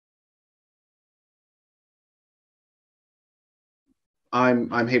I'm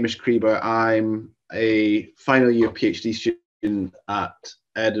Hamish Creber. I'm a final year PhD student at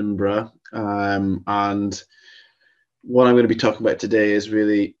Edinburgh, and what I'm going to be talking about today is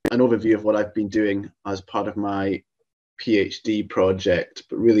really an overview of what I've been doing as part of my PhD project,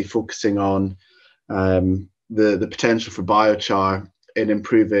 but really focusing on the potential for biochar in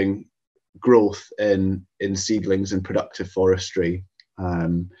improving growth in seedlings and productive forestry.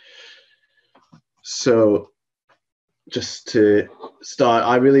 So just to start,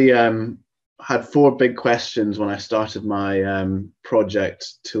 I really had four big questions when I started my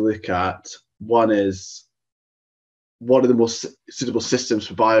project to look at. One is, what are the most suitable systems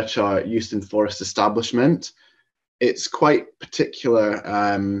for biochar used in forest establishment? It's quite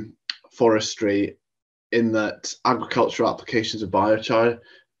particular forestry in that agricultural applications of biochar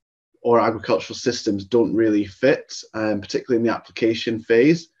or agricultural systems don't really fit, particularly in the application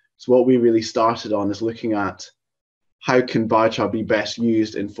phase. So what we really started on is looking at how can biochar be best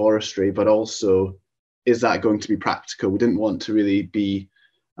used in forestry, but also, is that going to be practical? We didn't want to really be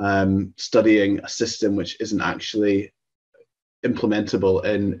studying a system which isn't actually implementable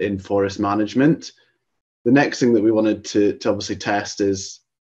in forest management. The next thing that we wanted to obviously test is,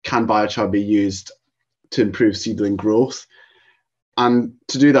 can biochar be used to improve seedling growth? And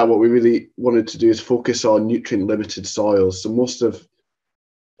to do that, what we really wanted to do is focus on nutrient limited soils. So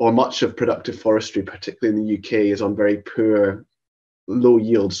much of productive forestry, particularly in the UK, is on very poor, low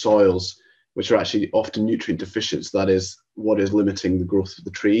yield soils, which are actually often nutrient deficient. So that is what is limiting the growth of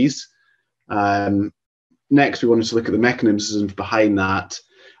the trees. Next, we wanted to look at the mechanisms behind that.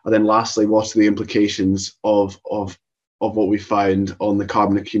 And then lastly, what are the implications of what we found on the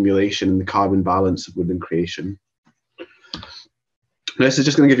carbon accumulation and the carbon balance of woodland creation. This is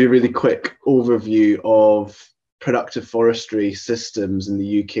just going to give you a really quick overview of productive forestry systems in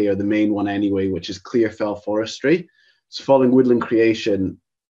the UK, or the main one anyway, which is clear fell forestry. So following woodland creation,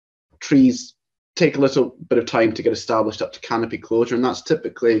 trees take a little bit of time to get established up to canopy closure, and that's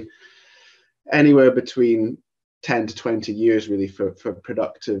typically anywhere between 10 to 20 years really for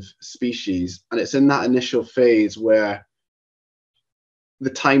productive species. And it's in that initial phase where the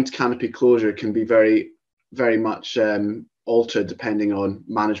time to canopy closure can be very, very much altered depending on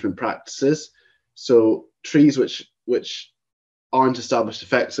management practices. So trees which aren't established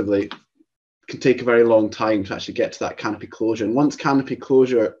effectively can take a very long time to actually get to that canopy closure. And once canopy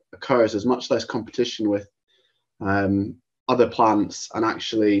closure occurs, there's much less competition with other plants, and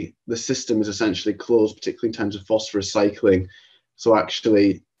actually the system is essentially closed, particularly in terms of phosphorus cycling. So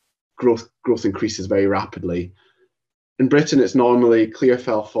actually growth increases very rapidly. In Britain, it's normally clear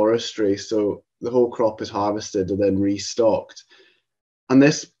fell forestry, so the whole crop is harvested and then restocked. And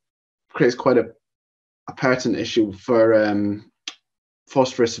this creates quite a pertinent issue for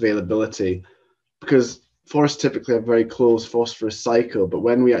phosphorus availability, because forests typically have a very closed phosphorus cycle. But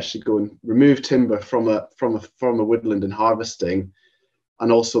when we actually go and remove timber from a woodland and harvesting,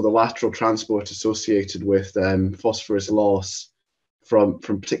 and also the lateral transport associated with phosphorus loss from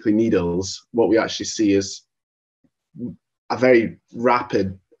particularly needles, what we actually see is a very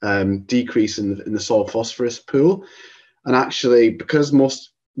rapid decrease in the soil phosphorus pool. And actually, because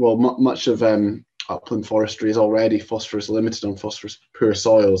much of upland forestry is already phosphorus limited on phosphorus poor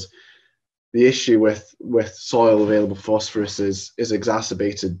soils, the issue with soil available phosphorus is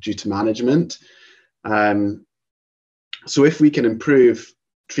exacerbated due to management. So if we can improve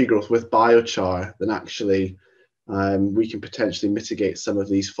tree growth with biochar, then actually we can potentially mitigate some of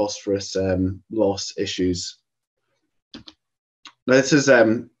these phosphorus loss issues. Now, this is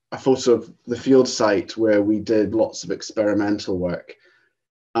a photo of the field site where we did lots of experimental work.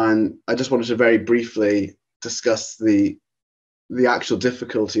 And I just wanted to very briefly discuss the actual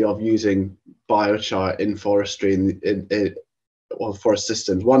difficulty of using biochar in forestry in forest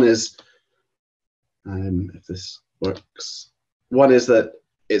systems. One is, if this works, one is that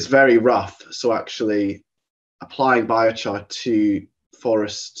it's very rough. So actually applying biochar to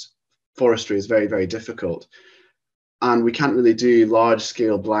forestry is very, very difficult. And we can't really do large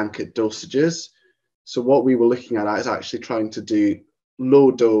scale blanket dosages. So what we were looking at is actually trying to do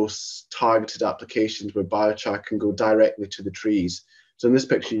low dose targeted applications where biochar can go directly to the trees. So in this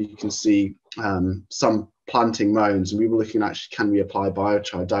picture, you can see some planting mounds, and we were looking at actually, can we apply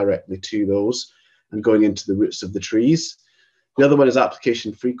biochar directly to those and going into the roots of the trees. The other one is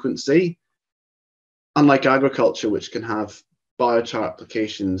application frequency. Unlike agriculture, which can have biochar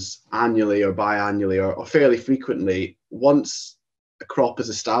applications annually or biannually or fairly frequently, once a crop is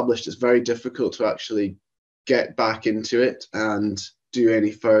established, it's very difficult to actually get back into it and do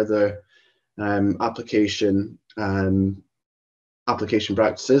any further application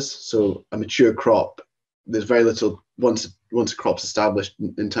practices. So a mature crop there's very little once a crop's established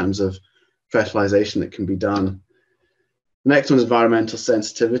in terms of fertilization that can be done. The next one is environmental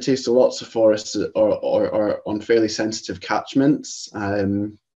sensitivity. So lots of forests are on fairly sensitive catchments,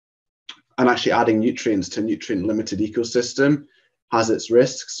 and actually adding nutrients to a nutrient limited ecosystem has its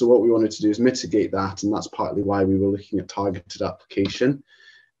risks. So what we wanted to do is mitigate that, and that's partly why we were looking at targeted application.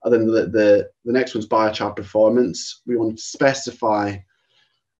 And then the next one's biochar performance. We wanted to specify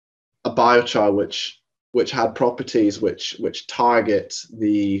a biochar which had properties which target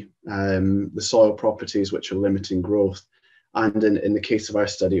the soil properties which are limiting growth. And in the case of our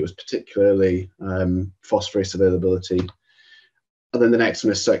study, it was particularly phosphorus availability. And then the next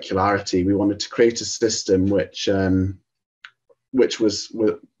one is circularity. We wanted to create a system which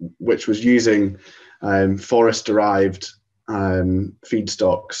was using forest-derived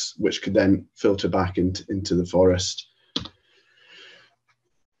feedstocks, which could then filter back into the forest.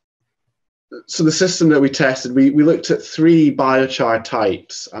 So the system that we tested, we looked at 3 biochar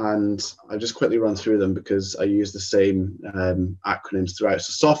types, and I'll just quickly run through them because I use the same acronyms throughout.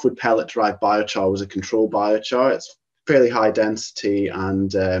 So softwood pellet derived biochar was a control biochar. It's fairly high density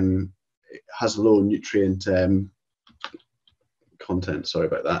and it has low nutrient content. Sorry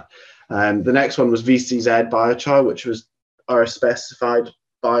about that. The next one was VCZ biochar, which was our specified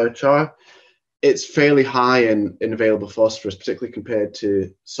biochar. It's fairly high in available phosphorus, particularly compared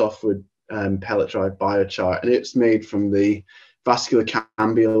to softwood pellet derived biochar, and it's made from the vascular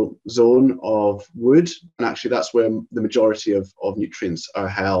cambial zone of wood, and actually that's where the majority of nutrients are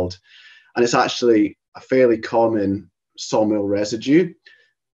held, and it's actually a fairly common sawmill residue.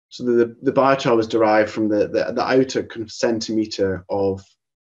 So the biochar was derived from the outer kind of centimetre of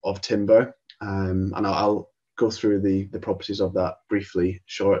timber, and I'll go through the properties of that briefly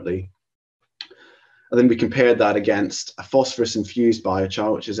shortly. And then we compared that against a phosphorus-infused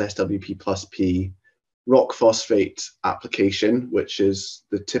biochar, which is SWP plus P, rock phosphate application, which is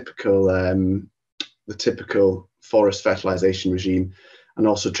the typical forest fertilization regime, and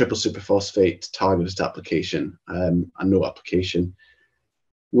also triple superphosphate targeted application and no application.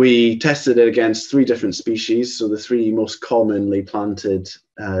 We tested it against 3 different species, so the 3 most commonly planted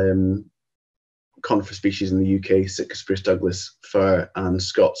conifer species in the UK: Sitka spruce, Douglas fir, and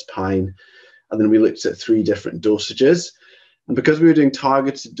Scots pine. And then we looked at 3 different dosages. And because we were doing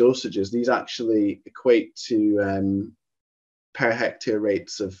targeted dosages, these actually equate to per hectare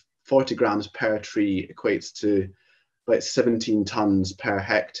rates of 40 grams per tree equates to about 17 tons per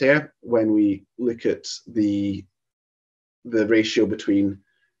hectare when we look at the ratio between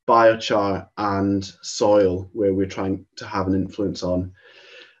biochar and soil, where we're trying to have an influence on.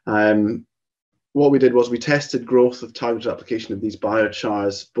 What we did was we tested growth of targeted application of these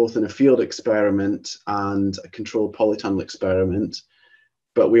biochars both in a field experiment and a controlled polytunnel experiment,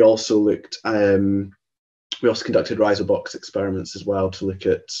 but we also looked we also conducted rhizobox experiments as well to look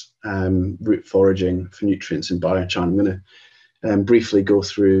at root foraging for nutrients in biochar. I'm going to briefly go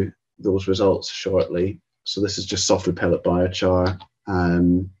through those results shortly. So this is just softwood pellet biochar,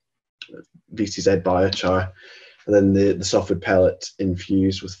 VCZ biochar, and then the softwood pellet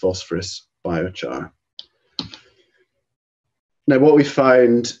infused with phosphorus biochar. Now, what we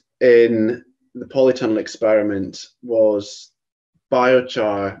found in the polytunnel experiment was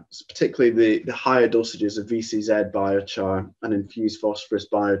biochar, particularly the higher dosages of VCZ biochar and infused phosphorus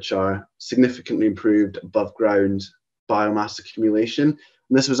biochar, significantly improved above ground biomass accumulation.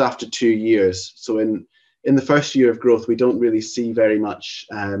 And this was after 2 years. So in the first year of growth, we don't really see very much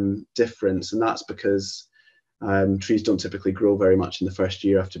difference, and that's because trees don't typically grow very much in the first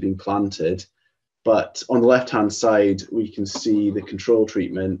year after being planted. But on the left-hand side, we can see the control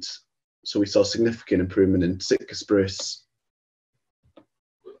treatment. So we saw significant improvement in Sitka spruce,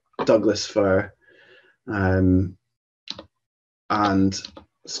 Douglas fir, and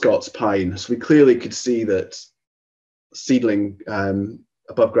Scots pine. So we clearly could see that seedling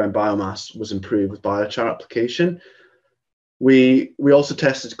above ground biomass was improved with biochar application. We also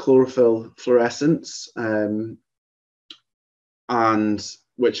tested chlorophyll fluorescence, and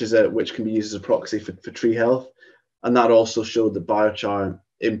which can be used as a proxy for tree health, and that also showed that biochar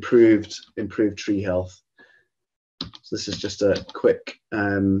improved tree health. So this is just a quick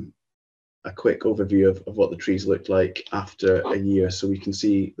overview of what the trees looked like after a year. So we can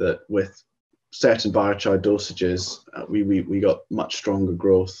see that with certain biochar dosages, we got much stronger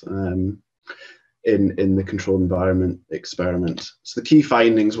growth in the controlled environment experiment. So the key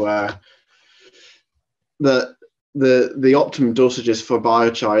findings were that the optimum dosages for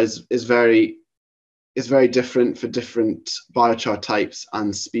biochar is very different for different biochar types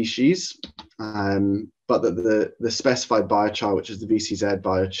and species, but that the specified biochar, which is the VCZ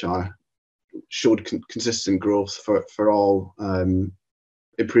biochar, showed consistent growth for all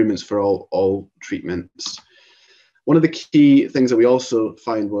improvements for all treatments. One of the key things that we also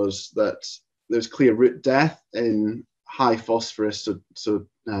found was that there's clear root death in high phosphorus, so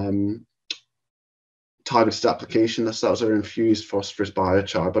targeted application. That was our infused phosphorus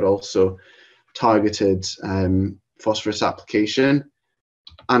biochar, but also targeted phosphorus application,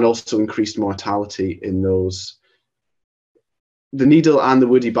 and also increased mortality in those. The needle and the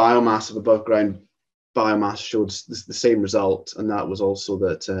woody biomass of above ground biomass showed the same result, and that was also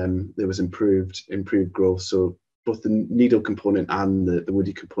that there was improved growth. So both the needle component and the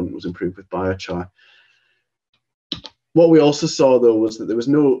woody component was improved with biochar. What we also saw, though, was that there was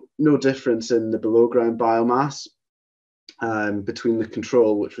no difference in the below ground biomass between the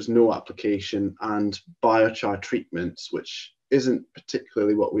control, which was no application, and biochar treatments, which isn't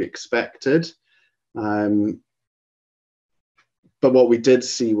particularly what we expected. But what we did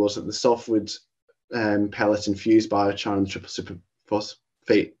see was that the softwood pellet infused biochar and triple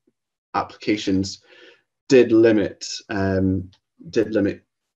superphosphate applications did limit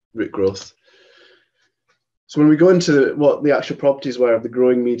root growth. So when we go into what the actual properties were of the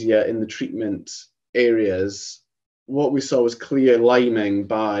growing media in the treatment areas, what we saw was clear liming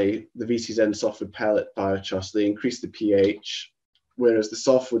by the VCZ softwood pellet biochar. So they increased the pH, whereas the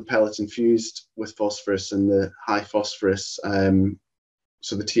softwood pellet infused with phosphorus and the high phosphorus,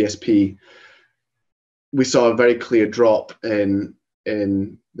 so the TSP, we saw a very clear drop in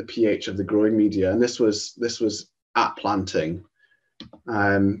the pH of the growing media, and this was at planting.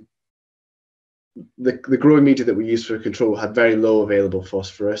 The growing media that we used for control had very low available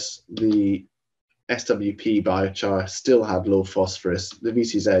phosphorus. The SWP biochar still had low phosphorus. The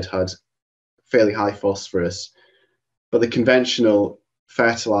VCZ had fairly high phosphorus, but the conventional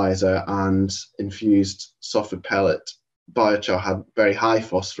fertilizer and infused softwood pellet biochar had very high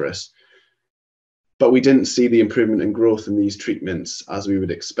phosphorus. But we didn't see the improvement in growth in these treatments as we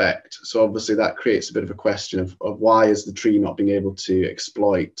would expect. So obviously that creates a bit of a question of why is the tree not being able to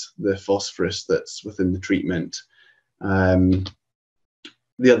exploit the phosphorus that's within the treatment. The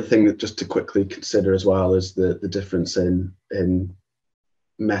other thing that just to quickly consider as well is the difference in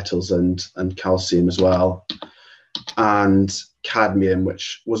metals and calcium as well, and cadmium,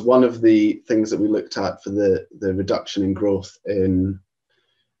 which was one of the things that we looked at for the reduction in growth in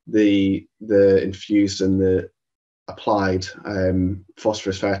the infused and the applied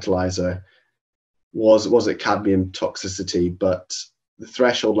phosphorus fertilizer was at cadmium toxicity, but the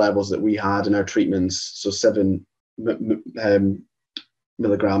threshold levels that we had in our treatments, so 7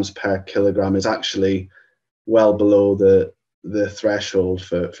 milligrams per kilogram, is actually well below the threshold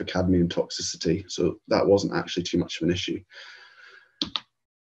for cadmium toxicity. So that wasn't actually too much of an issue.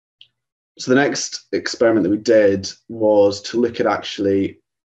 So the next experiment that we did was to look at actually,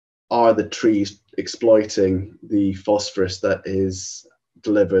 are the trees exploiting the phosphorus that is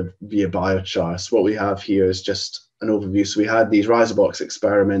delivered via biochar? So what we have here is just an overview. So we had these Rhizobox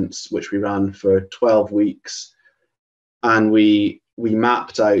experiments, which we ran for 12 weeks, and we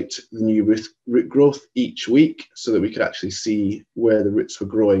mapped out the new root growth each week so that we could actually see where the roots were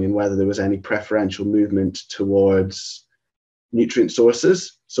growing and whether there was any preferential movement towards nutrient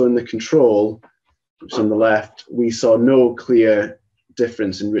sources. So in the control, which is on the left, we saw no clear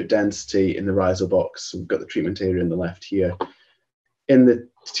difference in root density in the Rhizobox. So we've got the treatment area on the left here. In the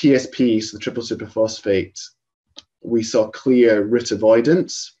TSP, so the triple superphosphate, we saw clear root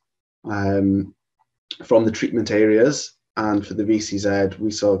avoidance from the treatment areas, and for the VCZ, we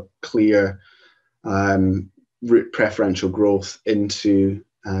saw clear root preferential growth into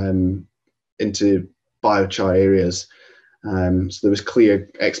biochar areas. So there was clear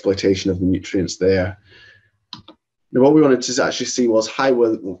exploitation of the nutrients there. Now, what we wanted to actually see was how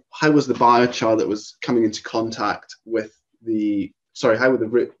was the biochar that was coming into contact with how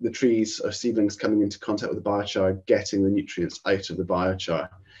were the trees or seedlings coming into contact with the biochar getting the nutrients out of the biochar.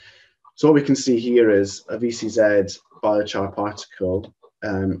 So what we can see here is a VCZ biochar particle,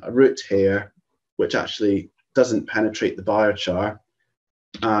 a root hair, which actually doesn't penetrate the biochar,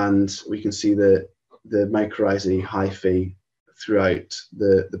 and we can see the mycorrhizae hyphae throughout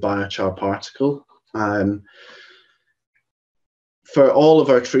the biochar particle. For all of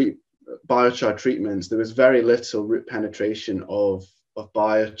our biochar treatments, there was very little root penetration of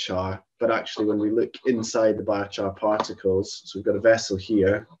biochar, but actually when we look inside the biochar particles, so we've got a vessel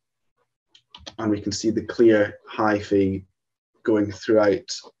here, and we can see the clear hyphae going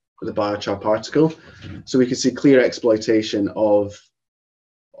throughout the biochar particle. So we can see clear exploitation of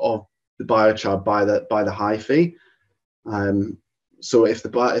the biochar by the hyphae. So if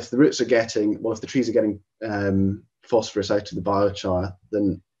the roots are getting, if the trees are getting phosphorus out of the biochar,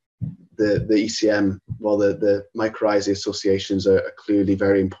 then the ECM, well, the mycorrhizae associations are clearly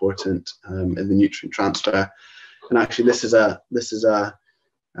very important in the nutrient transfer. And actually, this is a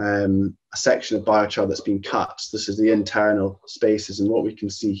section of biochar that's been cut. So this is the internal spaces, and what we can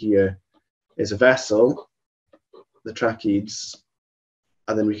see here is a vessel, the tracheids,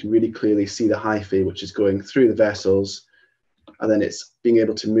 and then we can really clearly see the hyphae, which is going through the vessels, and then it's being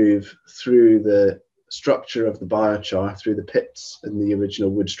able to move through the structure of the biochar, through the pits in the original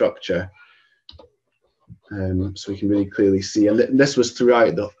wood structure. So we can really clearly see, and this was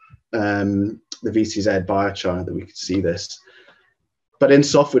throughout the VCZ biochar that we could see this. But in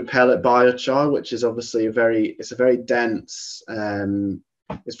softwood pellet biochar, which is obviously it's very dense, and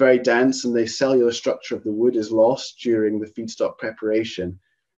the cellular structure of the wood is lost during the feedstock preparation.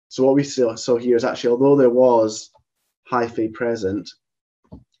 So what we saw here is actually, although there was hyphae present,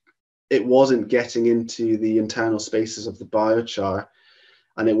 it wasn't getting into the internal spaces of the biochar,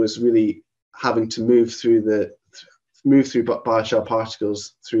 and it was really having to move through biochar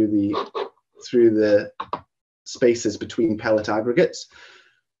particles through the spaces between pellet aggregates.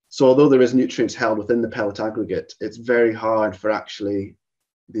 So although there is nutrients held within the pellet aggregate, it's very hard for actually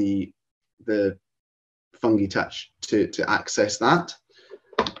the fungi to access that.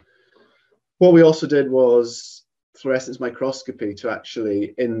 What we also did was fluorescence microscopy to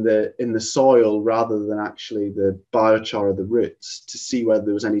actually in the soil, rather than actually the biochar or the roots, to see whether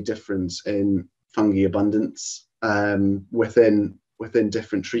there was any difference in fungi abundance within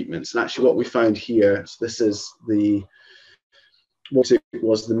different treatments. And actually what we found here, so this is what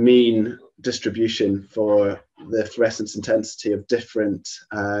was the mean distribution for the fluorescence intensity of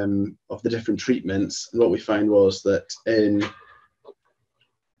the different treatments. And what we found was that in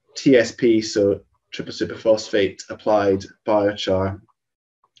TSP, so triple superphosphate applied biochar,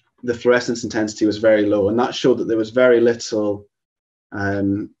 the fluorescence intensity was very low, and that showed that there was very little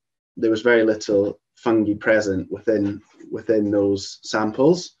fungi present within those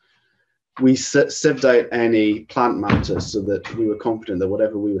samples. We sieved out any plant matter so that we were confident that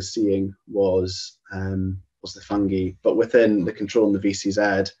whatever we were seeing was the fungi. But within the control in the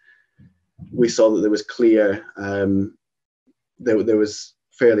VCZ, we saw that there was clear, there was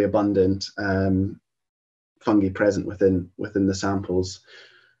fairly abundant fungi present within the samples,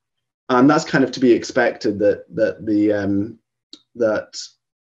 and that's kind of to be expected. That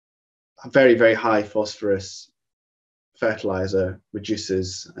very, very high phosphorus fertilizer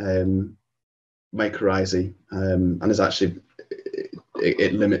reduces mycorrhizae, and is actually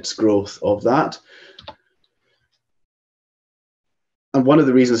it limits growth of that. And one of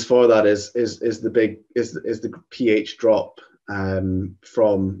the reasons for that is the pH drop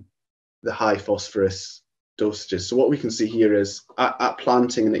from the high phosphorus dosages. So what we can see here is at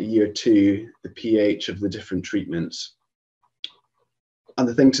planting and at year 2, the pH of the different treatments. And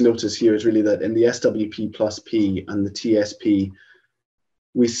the thing to notice here is really that in the SWP plus P and the TSP,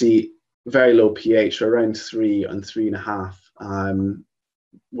 we see very low pH, around 3 and 3.5,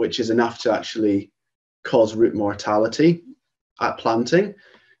 which is enough to actually cause root mortality at planting.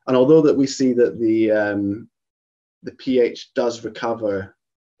 And although that we see that the pH does recover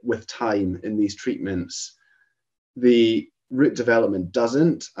with time in these treatments, the root development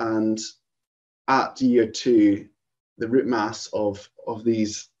doesn't. And at year 2, the root mass of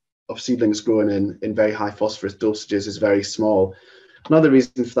seedlings grown in very high phosphorus dosages is very small. Another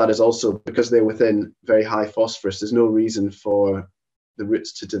reason for that is also because they're within very high phosphorus, there's no reason for the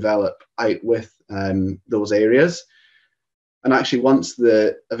roots to develop out with those areas. And actually, once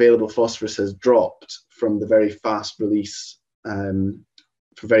the available phosphorus has dropped from the very fast release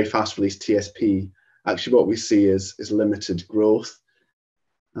TSP, actually what we see is limited growth.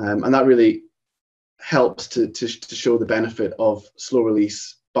 And that really helps to show the benefit of slow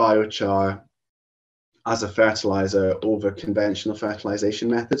release biochar as a fertilizer over conventional fertilization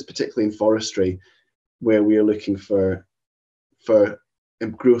methods, particularly in forestry, where we are looking for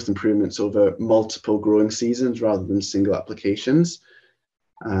growth improvements over multiple growing seasons rather than single applications.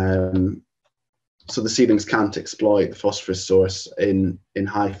 So the seedlings can't exploit the phosphorus source in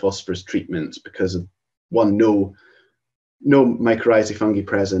high phosphorus treatments because of, one, no mycorrhizae fungi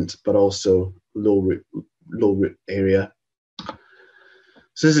present, but also low root area.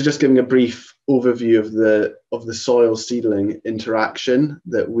 So this is just giving a brief overview of the soil seedling interaction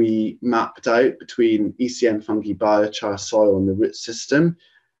that we mapped out between ECM fungi, biochar, soil, and the root system.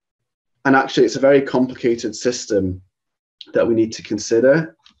 And actually, it's a very complicated system that we need to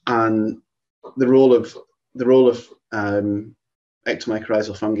consider. And the role of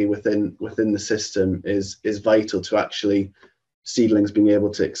ectomycorrhizal fungi within the system is vital to actually seedlings being able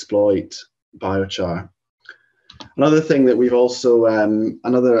to exploit biochar. Another thing that we've also,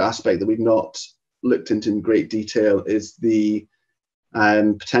 another aspect that we've not looked into in great detail is the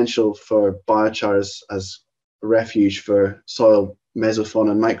potential for biochar as a refuge for soil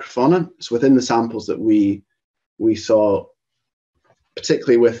mesofauna and microfauna. So within the samples that we saw,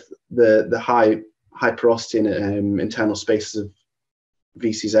 particularly with the high porosity and internal spaces of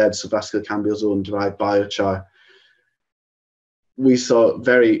VCZ, so vascular cambial zone derived biochar, we saw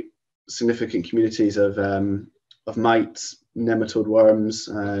very significant communities of mites, nematode worms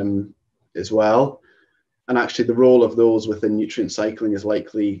as well. And actually the role of those within nutrient cycling is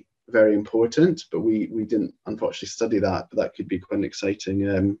likely very important, but we didn't unfortunately study that, but that could be quite an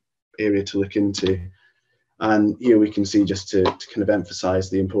exciting area to look into. And here we can see, just to kind of emphasize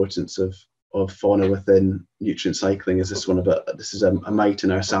the importance of fauna within nutrient cycling, is this is a mite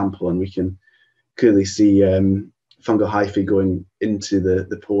in our sample, and we can clearly see fungal hyphae going into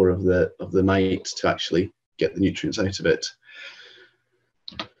the pore of the mite to actually get the nutrients out of it.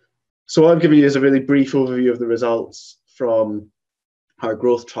 So what I've given you is a really brief overview of the results from our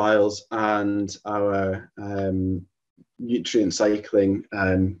growth trials and our nutrient cycling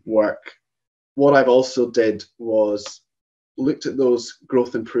work. What I've also did was looked at those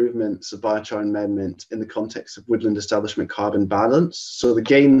growth improvements of biochar amendment in the context of woodland establishment carbon balance. So the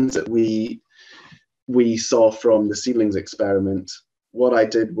gains that we saw from the seedlings experiment, what I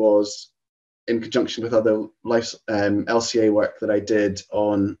did was, in conjunction with other LCA work that I did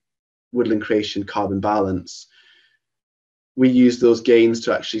on woodland creation carbon balance, we used those gains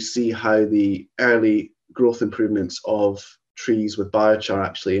to actually see how the early growth improvements of trees with biochar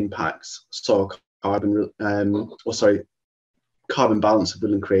actually impacts soil carbon, carbon balance of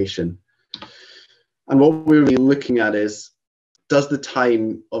woodland creation. And what we're really looking at is, does the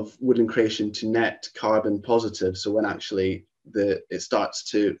time of woodland creation to net carbon positive, so when actually it starts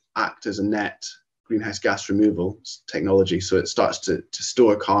to act as a net greenhouse gas removal technology, so it starts to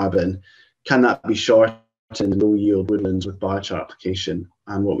store carbon, can that be shortened in low yield woodlands with biochar application?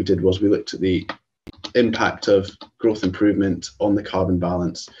 And what we did was we looked at the impact of growth improvement on the carbon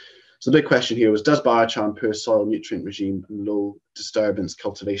balance. So the big question here was, does biochar and poor soil nutrient regime and low disturbance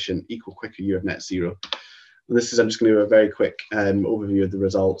cultivation equal quicker year of net zero? And this is, I'm just going to do a very quick overview of the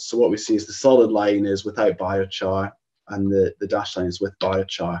results. So what we see is the solid line is without biochar, and the dashed line is with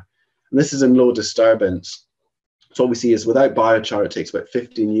biochar. And this is in low disturbance. So what we see is without biochar, it takes about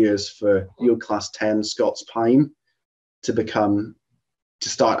 15 years for yield class 10 Scots pine to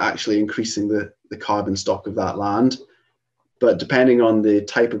start actually increasing the carbon stock of that land. But depending on the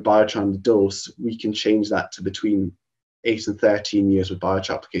type of biochar and the dose, we can change that to between 8 and 13 years with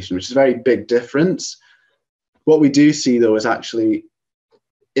biochar application, which is a very big difference. What we do see, though, is actually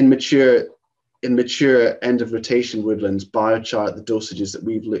in mature end of rotation woodlands, biochar at the dosages that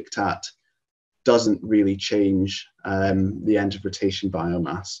we've looked at doesn't really change the end of rotation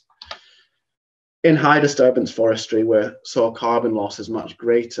biomass. In high disturbance forestry, where soil carbon loss is much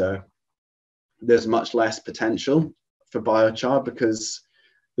greater, there's much less potential for biochar, because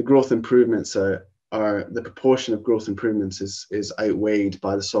the growth improvements the proportion of growth improvements is outweighed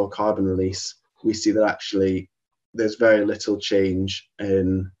by the soil carbon release. We see that actually there's very little change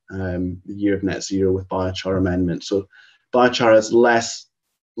in the year of net zero with biochar amendment. So biochar has less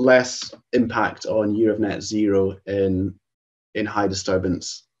impact on year of net zero in high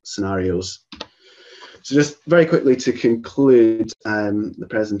disturbance scenarios. So just very quickly to conclude the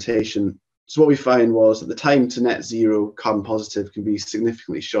presentation, so what we found was that the time to net zero carbon positive can be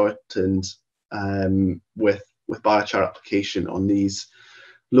significantly shortened with biochar application on these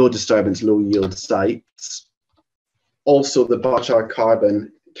low disturbance, low yield sites. Also, the biochar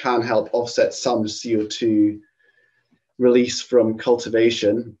carbon can help offset some CO2 release from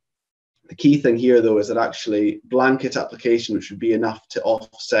cultivation. The key thing here, though, is that actually blanket application, which would be enough to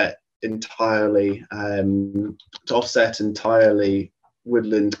offset entirely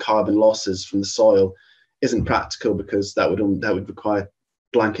woodland carbon losses from the soil, isn't practical, because that would require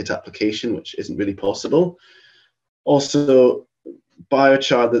blanket application, which isn't really possible. Also,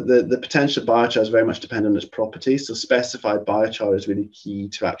 biochar, the potential of biochar is very much dependent on its properties. So specified biochar is really key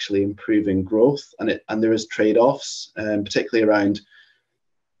to actually improving growth, and there is trade-offs, particularly around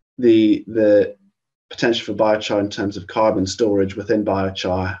the potential for biochar in terms of carbon storage within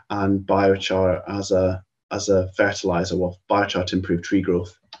biochar, and biochar as a fertilizer, well, biochar to improve tree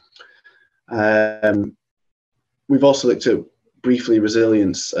growth. We've also looked at briefly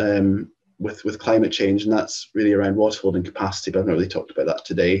resilience with climate change, and that's really around water holding capacity, but I've not really talked about that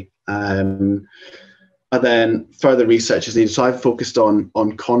today. And then further research is needed. So I've focused on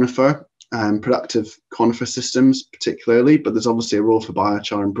conifer productive conifer systems particularly, but there's obviously a role for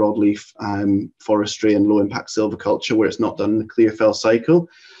biochar and broadleaf forestry and low-impact silviculture where it's not done in the clear fell cycle.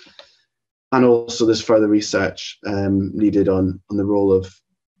 And also there's further research needed on the role of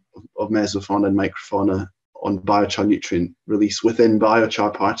mesofauna and microfauna on biochar nutrient release within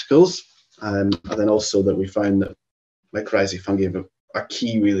biochar particles. And then also that we found that mycorrhizae fungi are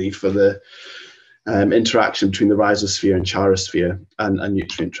key really for the interaction between the rhizosphere and charosphere and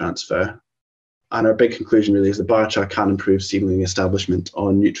nutrient transfer. And our big conclusion really is that biochar can improve seedling establishment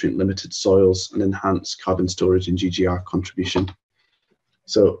on nutrient-limited soils and enhance carbon storage and GGR contribution.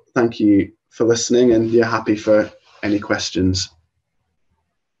 So thank you for listening, and you're happy for any questions.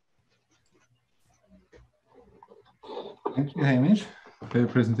 Thank you, Hamish, for your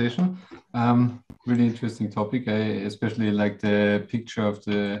presentation. Really interesting topic. I especially like the picture of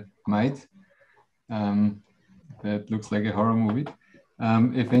the mite. That looks like a horror movie.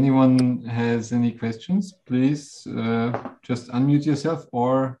 If anyone has any questions, please just unmute yourself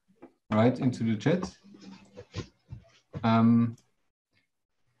or write into the chat.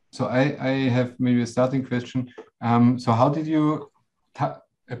 So I have maybe a starting question. So how did you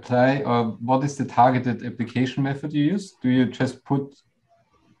apply, or what is the targeted application method you use? Do you just put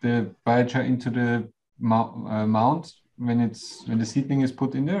the biochar into the mound when the seedling is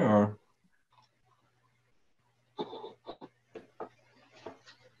put in there, or?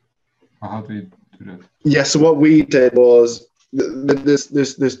 How do you do that? Yeah, so what we did was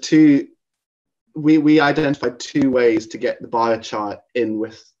there's two. We identified two ways to get the biochar in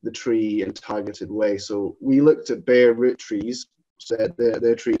with the tree in a targeted way. So we looked at bare root trees, so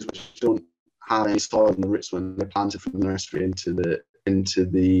they're trees which don't have any soil in the roots when they're planted from the nursery into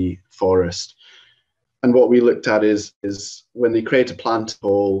the forest. And what we looked at is when they create a plant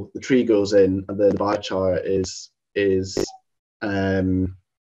hole, the tree goes in, and then the biochar is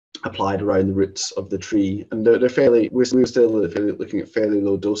applied around the roots of the tree, and we're still looking at fairly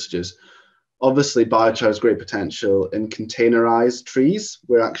low dosages. Obviously, biochar has great potential in containerized trees,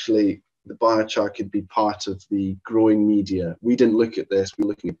 where actually the biochar could be part of the growing media. We didn't look at this; we were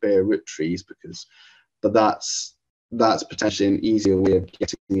looking at bare root trees but that's potentially an easier way of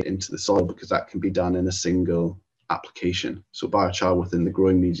getting it into the soil, because that can be done in a single application. So biochar within the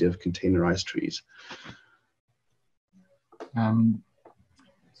growing media of containerized trees.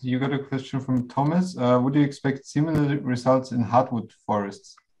 You got a question from Thomas. Would you expect similar results in hardwood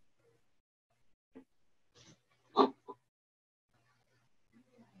forests?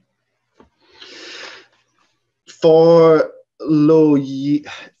 For low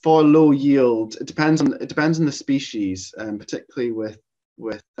yield, it depends on the species, particularly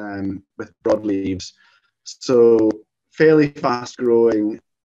with broadleaves. So fairly fast growing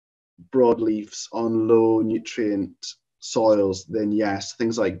broadleaves on low nutrient soils, then yes.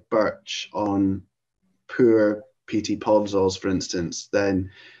 Things like birch on poor PT podzols, for instance, then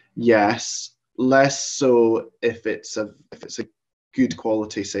yes. Less so if it's a good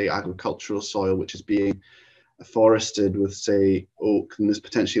quality, say, agricultural soil which is being forested with, say, oak, and there's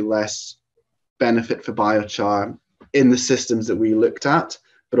potentially less benefit for biochar in the systems that we looked at.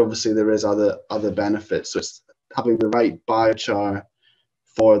 But obviously there is other benefits. So it's having the right biochar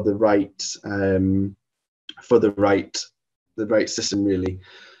for the right system, really.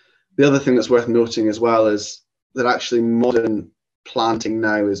 The other thing that's worth noting as well is that actually modern planting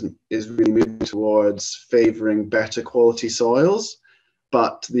now is really moving towards favouring better quality soils,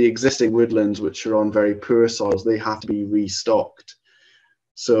 but the existing woodlands, which are on very poor soils, they have to be restocked.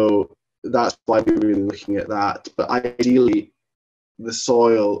 So that's why we're really looking at that. But ideally, the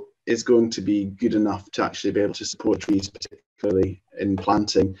soil is going to be good enough to actually be able to support trees, particularly in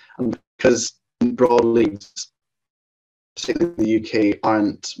planting. And because broadleaves, particularly in the UK,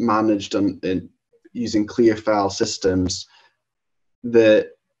 aren't managed in using clear fell systems,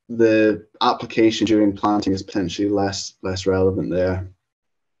 the application during planting is potentially less relevant there.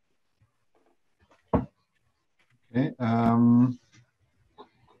 Okay.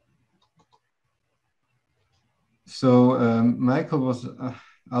 So Michael was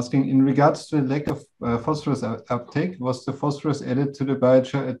asking, in regards to the lack of phosphorus uptake, was the phosphorus added to the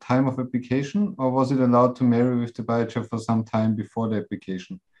biochar at time of application, or was it allowed to marry with the biochar for some time before the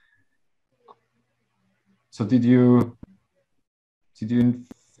application? So did you,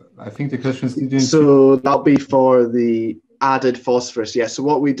 I think the question is, did you? So that'll be for the added phosphorus. Yeah. So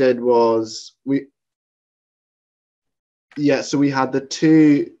what we did was we had the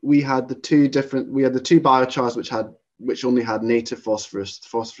two biochars which only had native phosphorus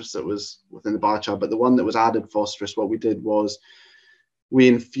that was within the biochar, but the one that was added phosphorus, what we did was we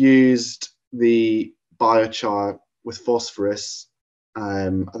infused the biochar with phosphorus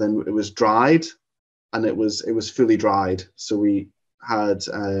and then it was dried, and it was fully dried. So we had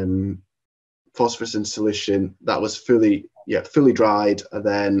phosphorus in solution that was fully dried, and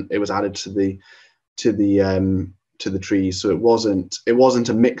then it was added to the trees. So it wasn't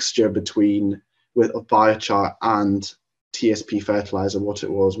a mixture of biochar and TSP fertilizer. What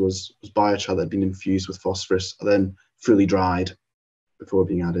it was biochar that had been infused with phosphorus and then fully dried before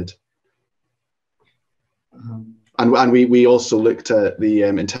being added. And we also looked at the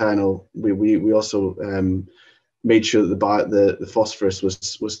internal. We also made sure that the phosphorus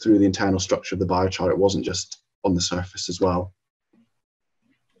was through the internal structure of the biochar. It wasn't just on the surface as well.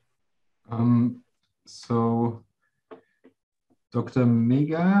 So Dr.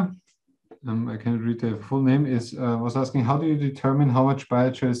 Mega, I can't read the full name, was asking, how do you determine how much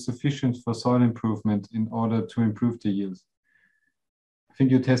biochar is sufficient for soil improvement in order to improve the yields? I think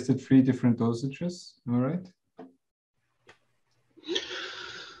you tested 3 different dosages, am I right?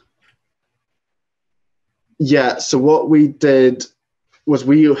 Yeah, so what we did was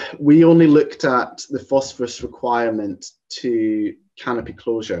we only looked at the phosphorus requirement to canopy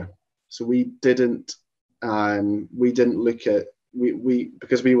closure. So we didn't look at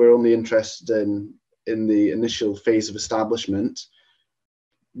because we were only interested in the initial phase of establishment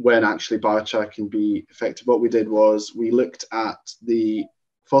when actually biochar can be effective. What we did was we looked at the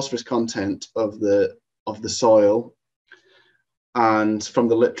phosphorus content of the soil, and from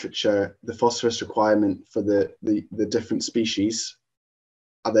the literature, the phosphorus requirement for the different species,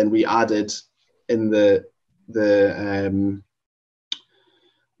 and then we added in the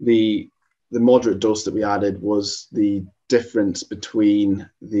moderate dose that we added was the difference between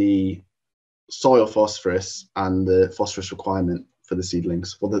the soil phosphorus and the phosphorus requirement for the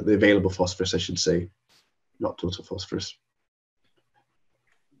seedlings, or the available phosphorus, I should say, not total phosphorus.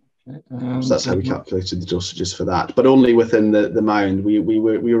 Okay. So that's how we calculated the dosages for that, but only within the mound. We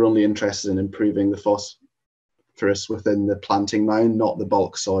were only interested in improving the phosphorus within the planting mound, not the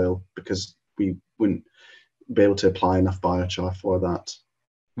bulk soil, because we wouldn't be able to apply enough biochar for that.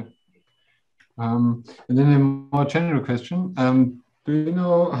 And then a more general question. Do you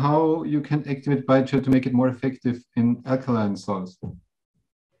know how you can activate biochar to make it more effective in alkaline soils?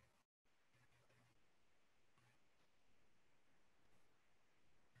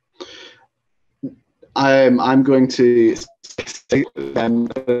 I'm going to say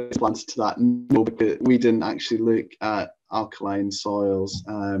answer to that. No, because we didn't actually look at alkaline soils.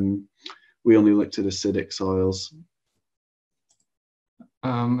 We only looked at acidic soils.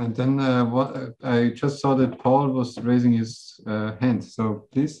 And then I just saw that Paul was raising his hand. So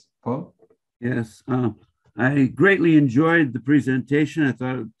please, Paul. Yes, I greatly enjoyed the presentation. I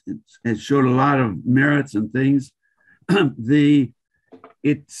thought it showed a lot of merits and things.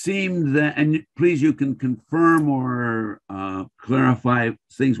 It seemed that, and please, you can confirm or clarify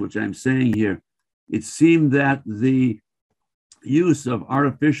things which I'm saying here. It seemed that the use of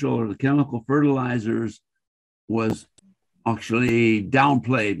artificial or the chemical fertilizers was actually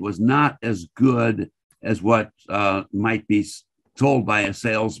downplayed, was not as good as what might be told by a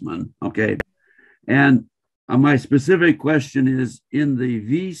salesman, okay? And my specific question is, in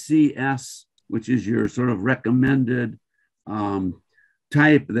the VCS, which is your sort of recommended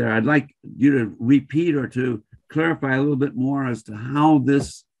type there, I'd like you to repeat or to clarify a little bit more as to how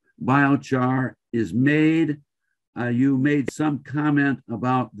this biochar is made. You made some comment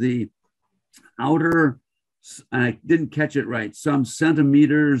about the outer, I didn't catch it right, some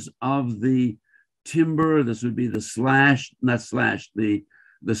centimeters of the timber. This would be the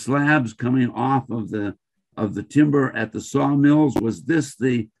the slabs coming off of the timber at the sawmills. Was this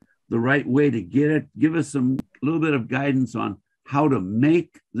the right way to get it? Give us a little bit of guidance on how to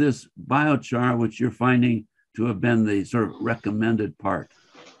make this biochar, which you're finding to have been the sort of recommended part.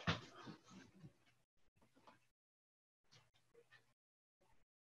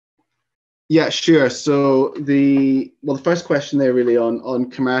 Yeah, sure. So the first question there really on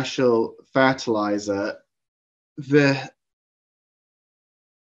commercial fertilizer,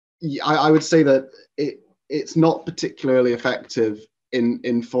 I would say that it's not particularly effective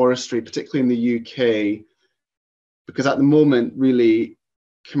in forestry, particularly in the UK, because at the moment, really,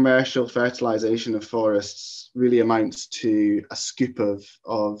 commercial fertilization of forests really amounts to a scoop of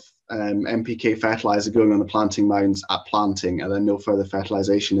NPK fertilizer going on the planting mounds at planting, and then no further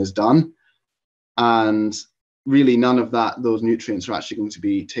fertilization is done. And really none of those nutrients are actually going to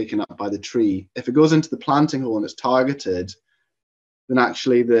be taken up by the tree. If it goes into the planting hole and it's targeted, then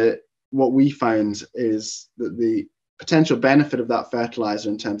actually what we found is that the potential benefit of that fertilizer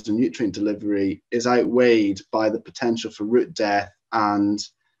in terms of nutrient delivery is outweighed by the potential for root death and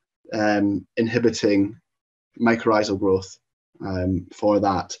inhibiting mycorrhizal growth. for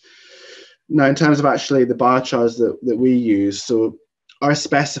that. Now, in terms of actually the biochars that we use, so our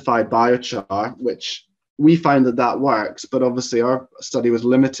specified biochar, which we find that works, but obviously our study was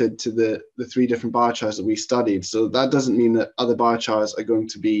limited to the 3 different biochars that we studied. So that doesn't mean that other biochars are going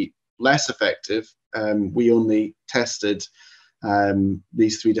to be less effective. We only tested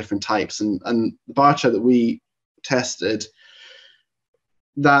these 3 different types, and the biochar that we tested,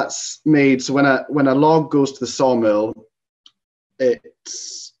 that's made so when a log goes to the sawmill,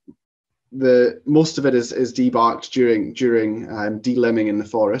 most of it is debarked during delimbing in the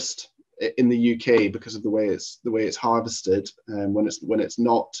forest in the UK, because of the way it's harvested, when it's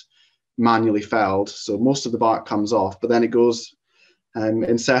not manually felled. So most of the bark comes off, but then it goes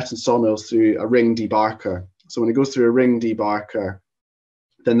in certain sawmills through a ring debarker. So when it goes through a ring debarker,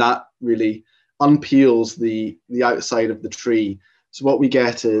 then that really unpeels the outside of the tree. So what we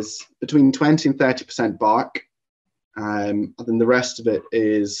get is between 20 and 30% bark, and then the rest of it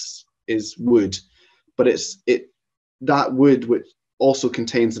is wood. But that wood which also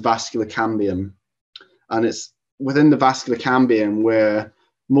contains the vascular cambium, and it's within the vascular cambium where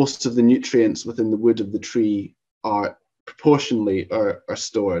most of the nutrients within the wood of the tree are proportionally are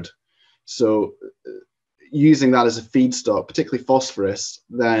stored. So using that as a feedstock, particularly phosphorus,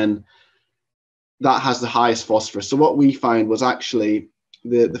 then that has the highest phosphorus. So what we found was actually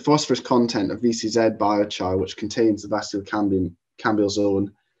the phosphorus content of VCZ biochar, which contains the vascular cambial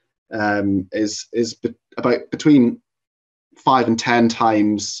zone, is about between 5 and 10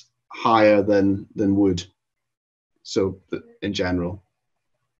 times higher than wood. So in general,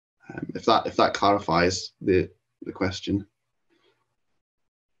 if that clarifies the question.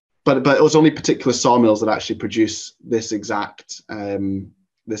 But it was only particular sawmills that actually produce this exact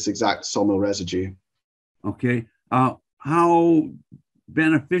sawmill residue. Okay. How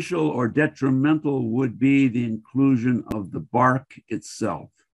beneficial or detrimental would be the inclusion of the bark itself?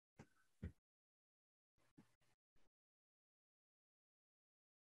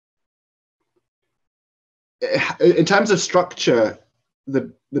 In terms of structure,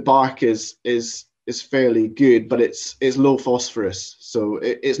 the bark is fairly good, but it's low phosphorus, so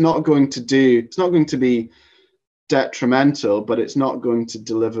it's not going to be detrimental, but it's not going to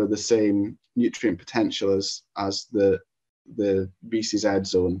deliver the same nutrient potential as the VCZ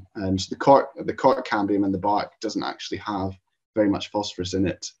zone. And so the cork cambium and the bark doesn't actually have very much phosphorus in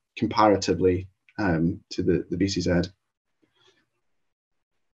it comparatively to the VCZ.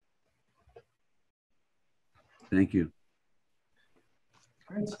 Thank you.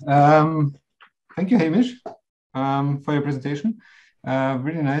 Great. Thank you, Hamish, for your presentation.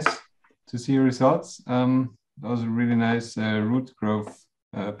 Really nice to see your results. Those are really nice root growth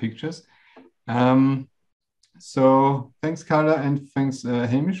pictures. So thanks, Carla, and thanks,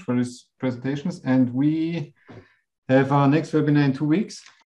 Hamish, for these presentations. And we have our next webinar in 2 weeks.